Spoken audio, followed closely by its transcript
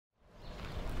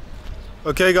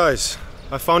Okay guys,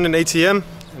 I found an ATM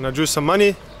and I drew some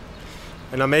money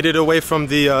and I made it away from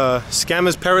the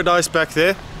scammers paradise back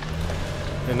there,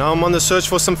 and now I'm on the search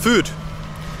for some food.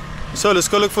 So let's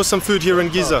go look for some food here in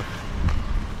Giza.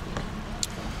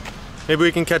 Maybe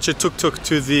we can catch a tuk-tuk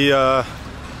to the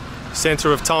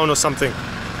center of town or something.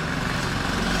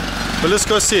 But let's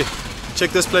go see. Check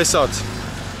this place out.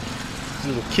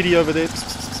 Little kitty over there.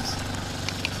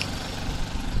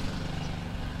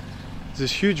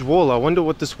 This huge wall. I wonder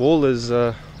what this wall is,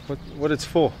 what it's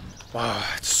for. Wow,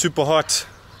 it's super hot.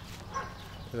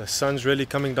 The sun's really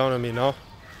coming down on me now.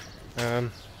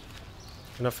 When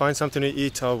I find something to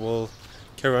eat, I will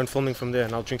carry on filming from there,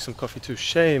 and I'll drink some coffee too.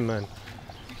 Shame, man.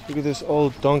 Look at this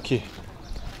old donkey.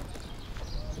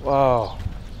 Wow.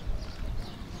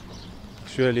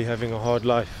 It's really having a hard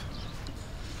life.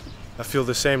 I feel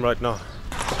the same right now.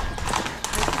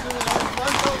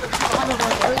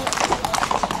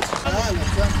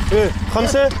 ايه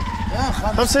خمسة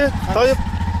طيب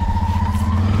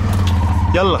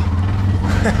يلا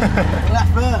رايح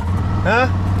فين؟ ها؟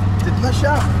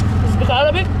 تتمشى؟ تسبق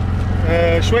عربي؟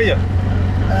 شوية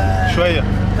شوية.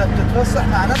 تتفسح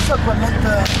مع نفسك ولا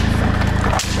انت؟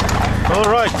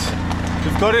 Alright,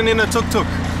 we've gotten in a tuk-tuk.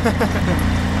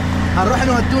 هنروح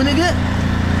نودوني؟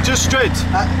 Just straight.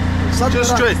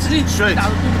 Just straight.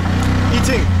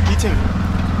 Eating.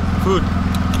 Food.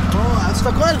 اوه عايز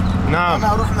تاكل؟ نعم.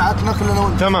 انا هروح معاك ناكل انا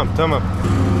وانت. تمام.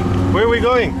 Where are we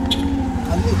going?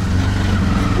 خليك.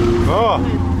 Oh.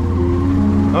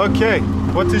 Okay.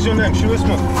 What is your name? شو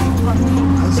اسمه؟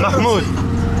 محمود.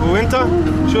 وانت؟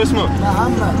 شو اسمه؟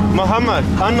 محمد.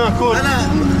 أنا كورت. أنا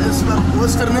اسمك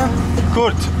وستر نيم؟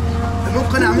 كورت.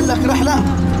 ممكن أعمل لك رحلة؟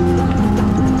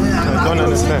 I don't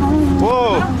understand.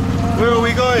 Whoa! Where are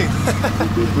we going?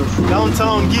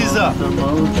 Downtown Giza.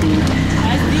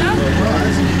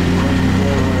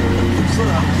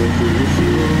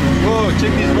 Whoa!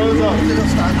 Check these roads out.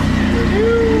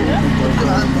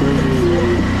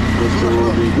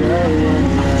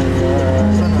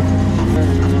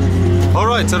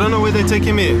 Alright, I don't know where they're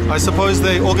taking me. I suppose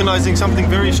they're organizing something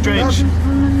very strange.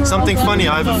 Something funny.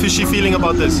 I have a fishy feeling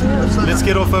about this. Let's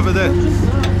get off over there.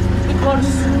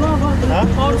 Horse. Huh?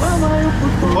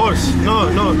 Horse. No,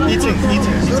 eating.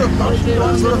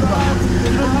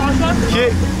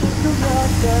 Here.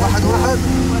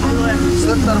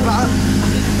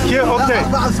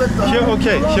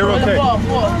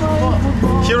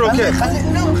 Here okay.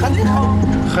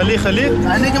 خليه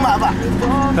هنيجي مع بعض.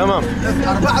 تمام.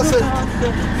 4 6.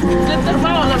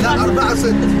 4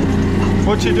 6.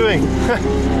 What you doing? 8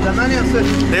 6.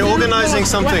 They're organizing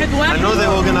something. I know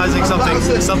they're organizing something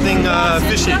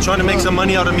fishy, trying to make some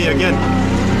money out of me again.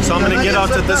 So I'm gonna get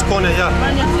out at this corner here.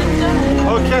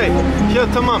 Okay. Here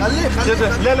تمام. لا.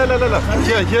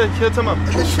 Here تمام.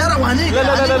 الشارع وهنيجي. لا.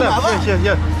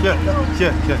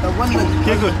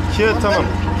 Here good. Here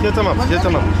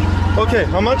تمام. Okay,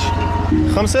 how much?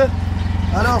 5?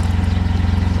 الو.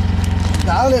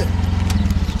 تعالي.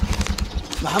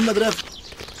 محمد رفت.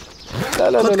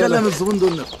 لا. تكلم الزبون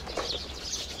دول.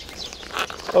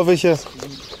 Over here.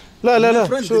 لا. No,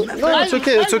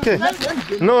 it's okay.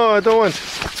 No, I don't want.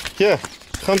 Here.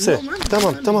 5.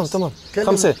 تمام.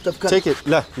 5. Take it.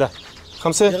 لا.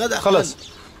 5. خلاص.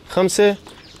 5.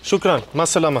 شكرا. مع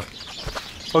السلامة.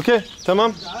 Okay,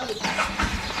 تمام.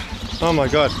 Oh my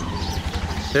God.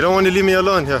 They don't want to leave me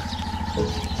alone here.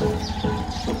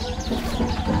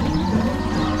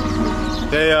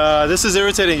 This is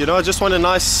irritating, you know. I just want a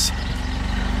nice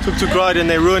tuk-tuk ride and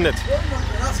they ruin it.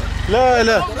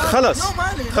 لا. خلاص.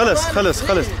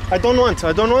 I don't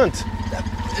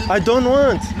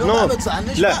want. No.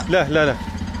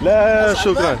 لا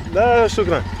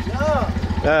شكرا.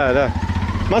 لا.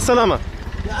 مع السلامة.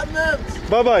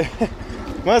 باي.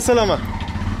 مع السلامة.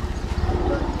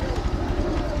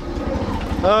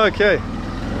 Okay.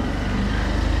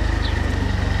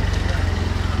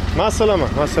 مع السلامة.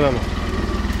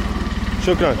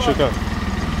 شكرا.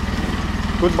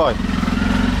 Goodbye.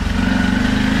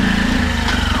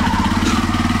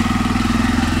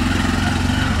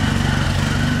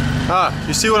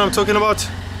 You see what I'm talking about?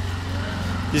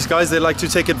 These guys, they like to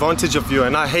take advantage of you,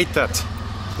 and I hate that.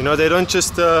 You know, they're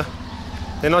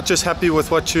not just happy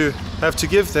with what you have to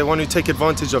give, they want to take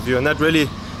advantage of you, and that really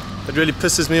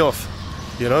pisses me off,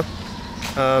 you know?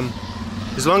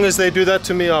 As long as they do that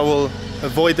to me, I will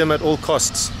avoid them at all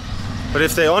costs. But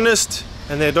if they're honest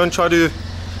and they don't try to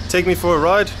take me for a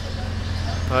ride,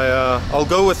 I'll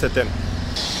go with it then.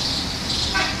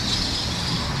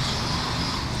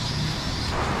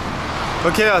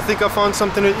 Okay, I think I found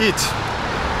something to eat.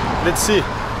 Let's see.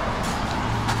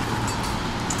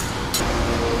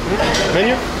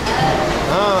 Menu?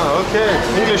 Ah, okay.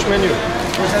 English menu.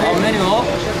 Menu.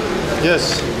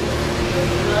 Yes.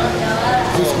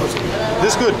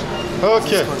 This good?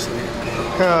 Okay.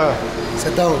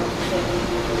 Sit down.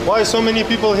 Why so many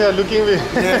people here looking at me?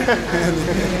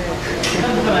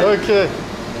 Okay.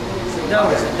 Sit down,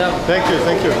 sit down. Thank you,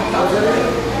 thank you.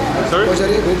 Sorry?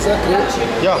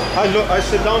 Yeah, I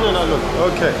sit down and I look.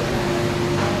 Okay.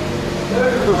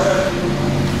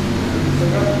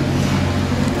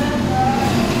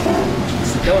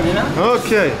 Sit down هنا.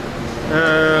 Okay.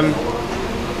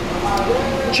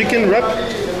 Chicken wrap.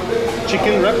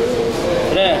 Chicken wrap.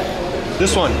 فراخ.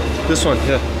 This one. This one.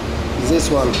 Yeah. This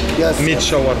one. Yes. Meat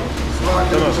shawarma.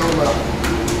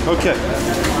 Okay.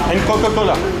 And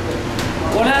Coca-Cola.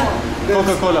 Cola.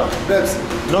 Coca-Cola. Pepsi.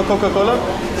 No Coca-Cola?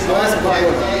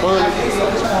 Coca-Cola.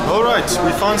 All right.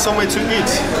 We found somewhere to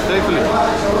eat. Thankfully.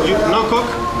 You, no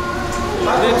Coke?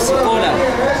 Pepsi Cola.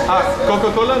 Ah,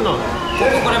 Coca-Cola? No.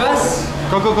 Coca-Cola بس.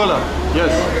 Coca-Cola.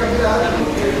 Yes.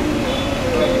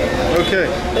 Okay.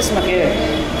 اسمك ايه؟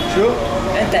 شو؟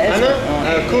 انت أنا؟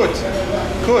 اسمك كوت.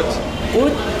 كوت.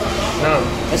 كوت؟ نعم.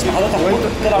 اسم حضرتك وانت؟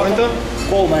 كوت كده على وانت؟ طول.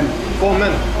 كومان.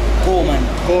 كومن. كومان.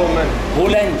 كومن.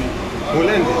 هولندي.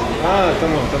 هولندي.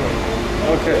 تمام تمام.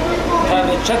 اوكي.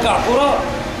 بتشجع كرة؟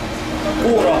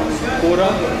 كورة. كورة.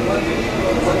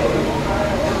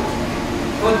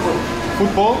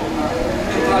 فوتبول.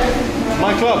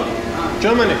 My club.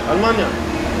 Germany. Almanya.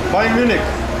 Bayern Munich.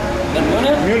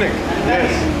 Munich.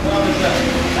 Yes.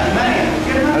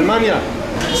 Almanya.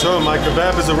 So my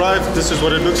kebab has arrived. This is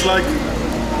what it looks like.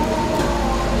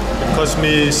 It cost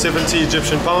me 70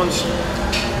 Egyptian pounds.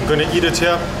 I'm gonna eat it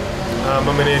here. I'm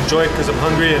gonna enjoy it because I'm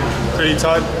hungry and pretty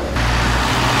tired.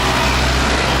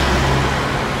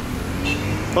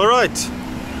 All right.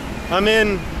 I'm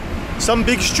in some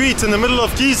big street in the middle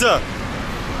of Giza.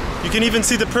 You can even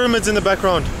see the pyramids in the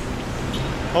background.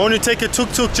 I want to take a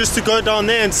tuk-tuk just to go down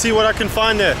there and see what I can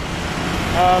find there.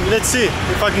 Let's see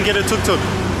if I can get a tuk-tuk.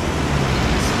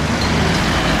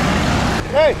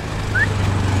 Hey!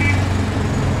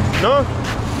 No?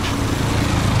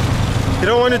 You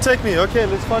don't want to take me? Okay,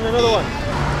 let's find another one.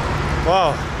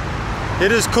 Wow.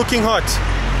 It is cooking hot.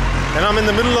 And I'm in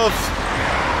the middle of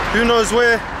who knows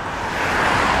where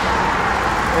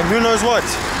and who knows what.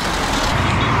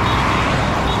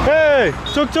 Hey!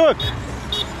 Tuk-tuk!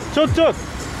 Tuk-tuk!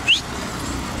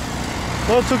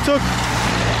 No tuk-tuk!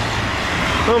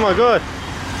 Oh my god!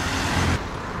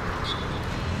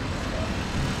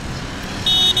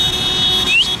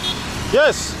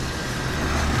 Yes!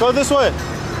 Go this way!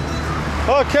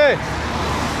 Okay!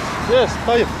 Yes,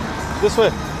 طيب. This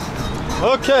way.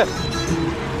 Okay!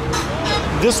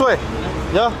 This way!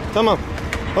 Yeah, tamam.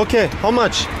 Okay, how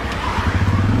much?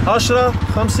 10,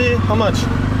 5, how much?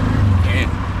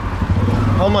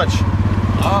 How much?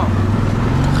 5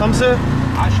 10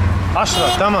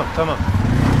 tamam tamam.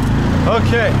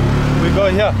 Okay, we go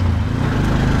here.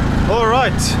 All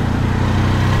right,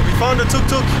 we found a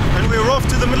tuk-tuk and we're off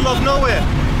to the middle of nowhere.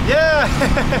 Yeah.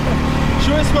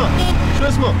 شو اسمه؟ شو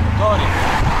اسمه؟ طارق.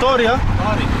 طارق ها؟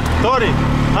 طارق. طارق.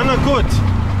 أنا كوت.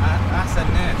 احسن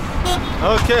ناس.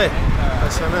 اوكي.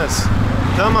 أحسن ناس.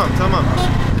 تمام تمام.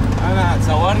 انا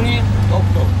هتصورني توك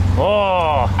توك.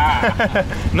 Oh.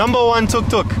 Number 1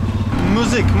 tuk-tuk.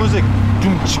 Music, music.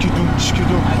 Dum chiki dum chiki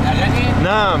dum. اغاني.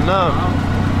 نعم نعم.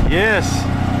 Yes.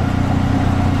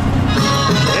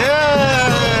 Yeah.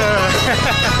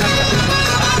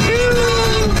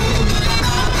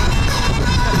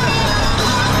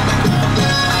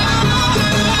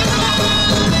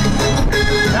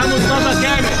 ده مصطفى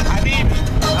كامل حبيبي.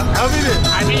 حبيبي.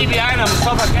 حبيبي انا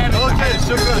مصطفى كامل. اوكي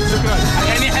شكرا شكرا.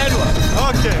 اغاني حلوه.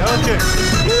 اوكي اوكي.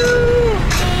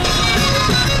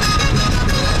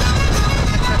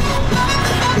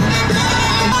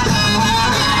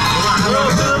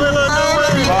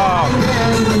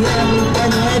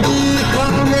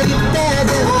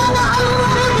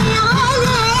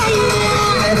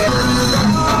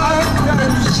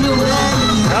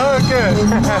 اوكي.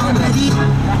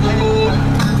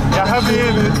 يا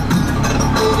حبيبي.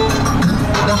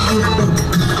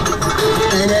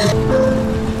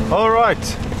 All right.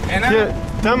 هنا؟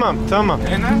 تمام تمام.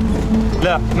 هنا؟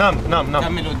 لا نعم نعم نعم.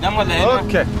 كمل قدام ولا هنا؟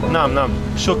 اوكي نعم نعم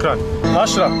شكرا.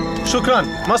 أشرف شكرا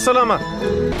مع السلامة.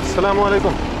 السلام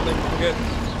عليكم.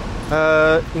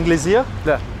 إنجليزية؟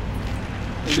 لا.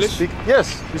 English? Yes,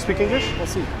 you speak English?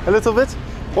 A little bit.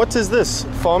 What is this?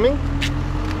 Farming?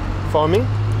 Farming?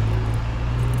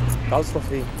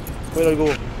 Where do I go?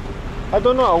 I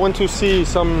don't know. I want to see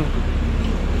some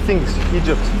things.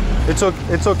 Egypt.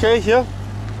 It's okay here?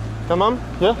 Tamam?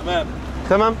 Yeah? تمام.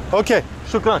 Tamam? Okay.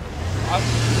 Shukran.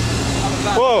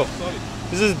 Whoa.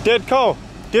 This is dead cow.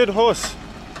 Dead horse.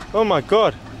 Oh my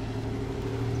god.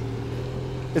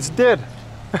 It's dead.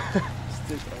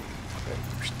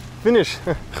 Finish.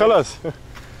 Khalas.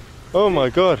 Oh my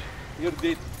god. You're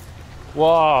dead.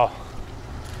 Wow.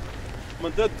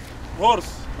 منطقة هورس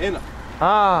هنا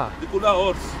Ah. دي كلها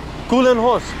هورس. Cool and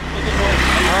horse.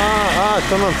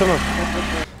 تمام تمام.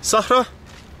 Sahra?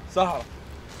 صحراء.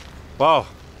 Wow.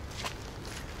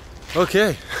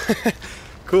 Okay.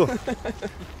 Cool.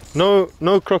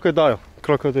 No crocodile.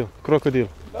 Crocodile.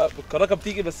 لا الكراكة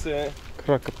بتيجي بس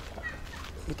Crocodile.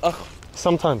 متأخر.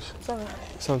 Sometimes.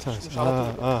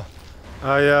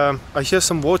 I hear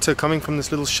some water coming from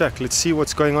this little shack. Let's see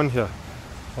what's going on here.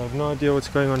 I have no idea what's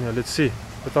going on here. Let's see.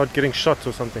 Without getting shot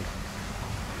or something.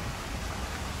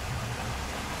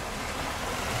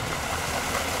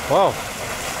 Wow.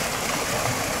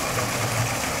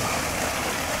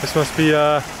 This must be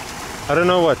I don't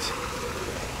know what.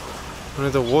 One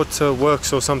of the water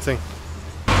works or something.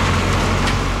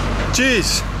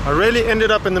 Jeez, I really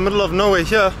ended up in the middle of nowhere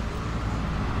here.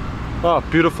 Wow,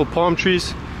 beautiful palm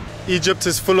trees. Egypt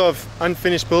is full of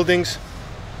unfinished buildings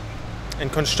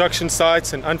and construction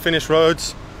sites and unfinished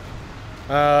roads.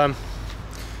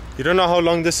 You don't know how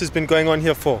long this has been going on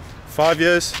here for. 5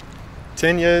 years,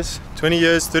 10 years, 20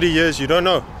 years, 30 years, you don't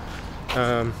know.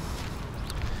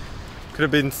 Could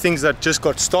have been things that just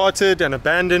got started and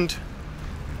abandoned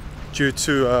due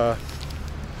to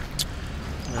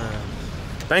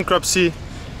bankruptcy.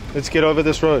 Let's get over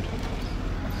this road.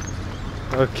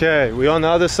 Okay, we're on the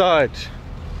other side.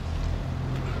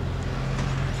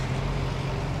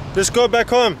 Let's go back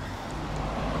home.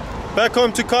 Back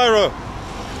home to Cairo.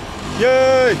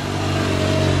 Yay!